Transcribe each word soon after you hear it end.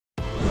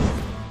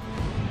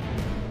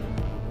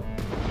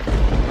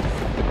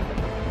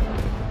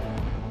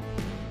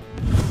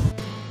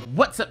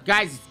What's up,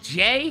 guys? It's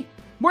Jay,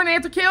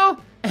 MorninAfterKill,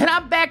 and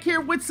I'm back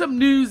here with some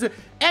news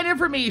and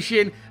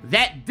information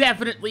that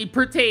definitely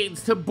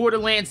pertains to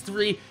Borderlands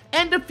 3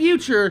 and the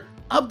future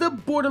of the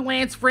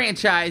Borderlands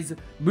franchise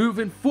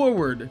moving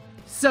forward.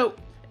 So,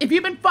 if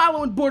you've been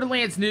following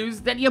Borderlands news,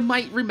 then you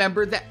might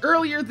remember that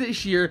earlier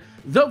this year,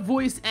 the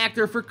voice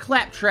actor for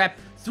Claptrap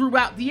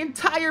throughout the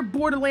entire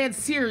Borderlands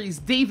series,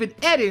 David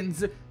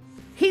Eddins,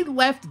 he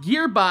left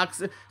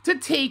Gearbox to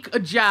take a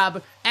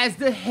job as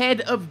the head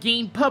of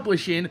game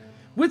publishing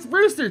with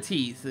Rooster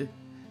Teeth.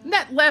 And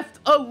that left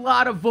a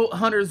lot of Vault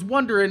Hunters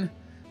wondering,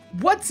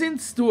 what's in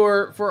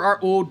store for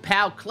our old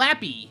pal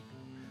Clappy?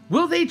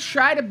 Will they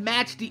try to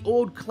match the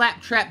old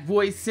Claptrap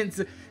voice, since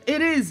it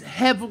is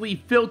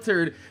heavily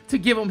filtered to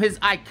give him his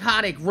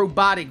iconic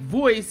robotic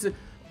voice?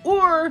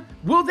 Or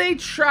will they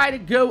try to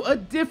go a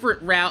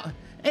different route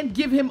and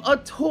give him a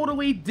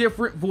totally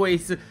different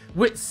voice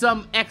with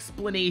some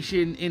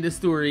explanation in the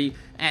story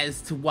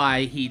as to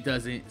why he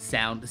doesn't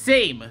sound the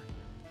same?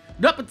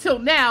 And up until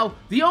now,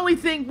 the only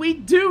thing we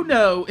do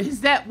know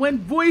is that when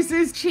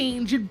voices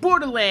change in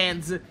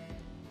Borderlands,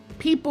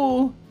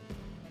 people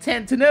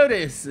tend to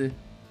notice.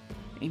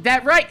 Ain't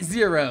that right,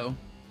 Zero?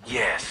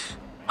 Yes,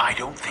 I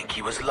don't think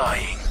he was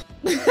lying.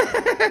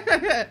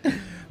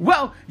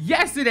 Well,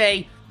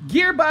 yesterday,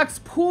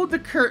 Gearbox pulled the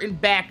curtain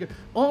back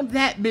on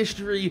that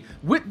mystery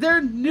with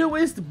their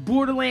newest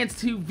Borderlands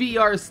 2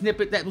 VR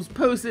snippet that was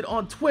posted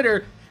on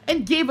Twitter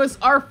and gave us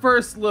our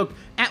first look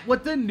at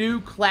what the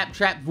new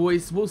Claptrap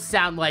voice will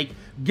sound like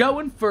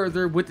going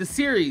further with the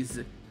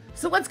series.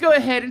 So let's go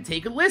ahead and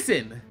take a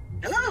listen.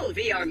 Hello,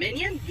 VR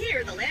minion.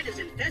 Here, the land is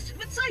infested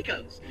with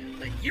psychos.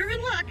 But you're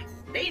in luck.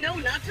 They know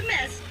not to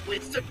mess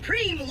with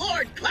Supreme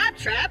Lord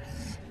Claptrap.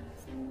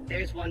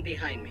 There's one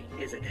behind me,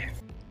 isn't there?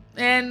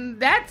 And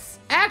that's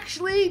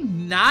actually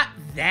not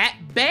that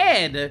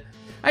bad.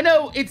 I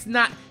know it's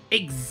not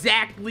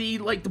exactly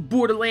like the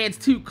Borderlands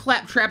 2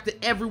 Claptrap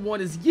that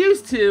everyone is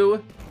used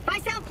to. If I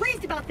sound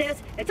pleased about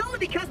this, it's only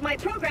because my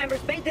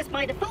programmers made this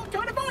my default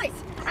tone of voice.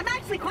 I'm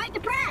actually quite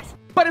depressed.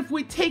 But if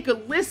we take a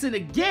listen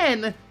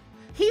again,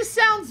 he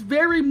sounds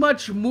very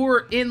much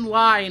more in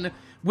line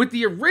with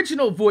the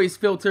original voice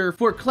filter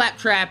for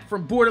Claptrap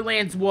from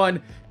Borderlands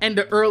 1 and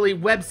the early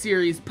web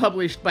series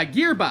published by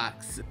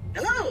Gearbox.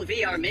 Hello,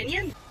 VR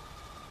minion.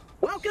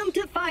 Welcome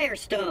to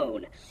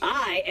Firestone.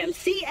 I am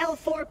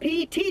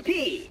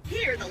CL4PTP.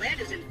 Here, the land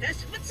is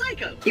infested with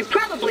psychos. You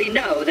probably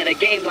know that a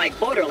game like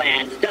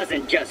Borderlands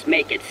doesn't just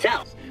make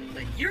itself.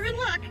 But you're in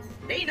luck.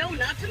 They know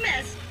not to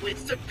mess with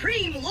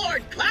Supreme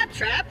Lord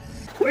Claptrap.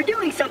 We're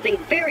doing something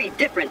very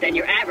different than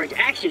your average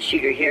action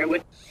shooter here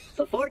with...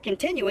 Before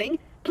continuing,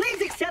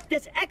 please accept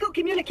this Echo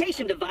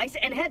communication device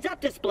and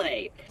heads-up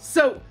display.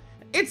 So,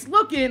 it's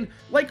looking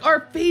like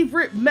our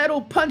favorite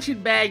metal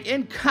punching bag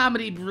and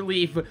comedy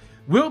relief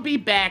will be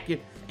back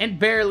and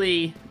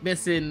barely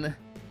missing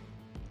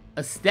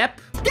a step.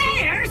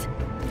 Stairs?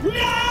 No!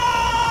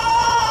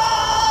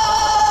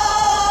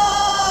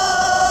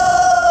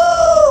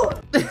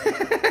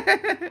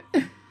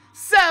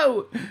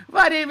 So,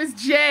 my name is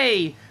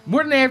Jay,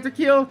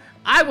 MorninAfterKill.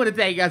 I want to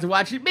thank you guys for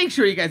watching. Make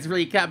sure you guys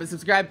rate, comment,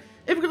 subscribe.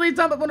 If you could leave a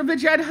thumb up on the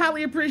video, I'd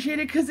highly appreciate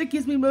it, because it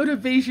gives me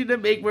motivation to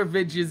make more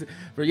videos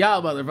for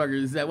y'all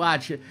motherfuckers that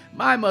watch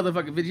my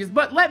motherfucking videos.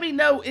 But let me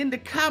know in the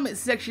comment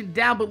section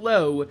down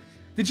below,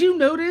 did you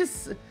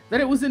notice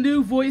that it was a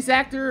new voice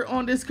actor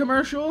on this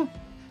commercial?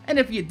 And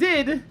if you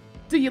did,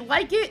 do you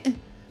like it?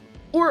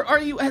 Or are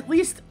you at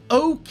least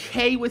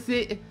okay with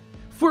it?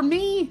 For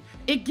me,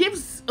 it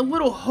gives a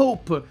little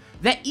hope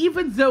that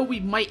even though we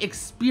might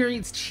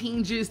experience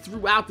changes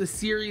throughout the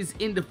series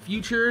in the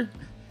future,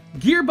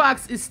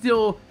 Gearbox is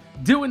still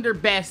doing their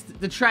best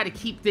to try to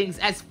keep things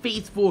as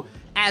faithful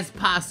as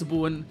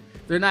possible, and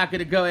they're not going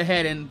to go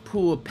ahead and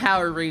pull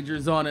Power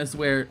Rangers on us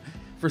where,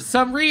 for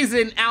some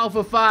reason,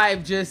 Alpha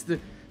 5 just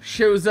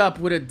shows up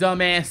with a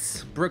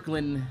dumbass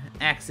Brooklyn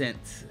accent.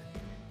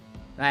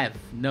 I have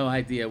no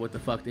idea what the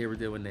fuck they were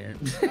doing there.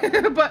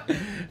 But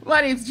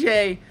my name's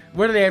Jay,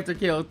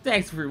 MorninAfterKill.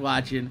 Thanks for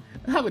watching.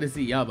 I'm going to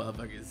see y'all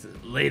motherfuckers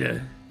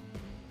later.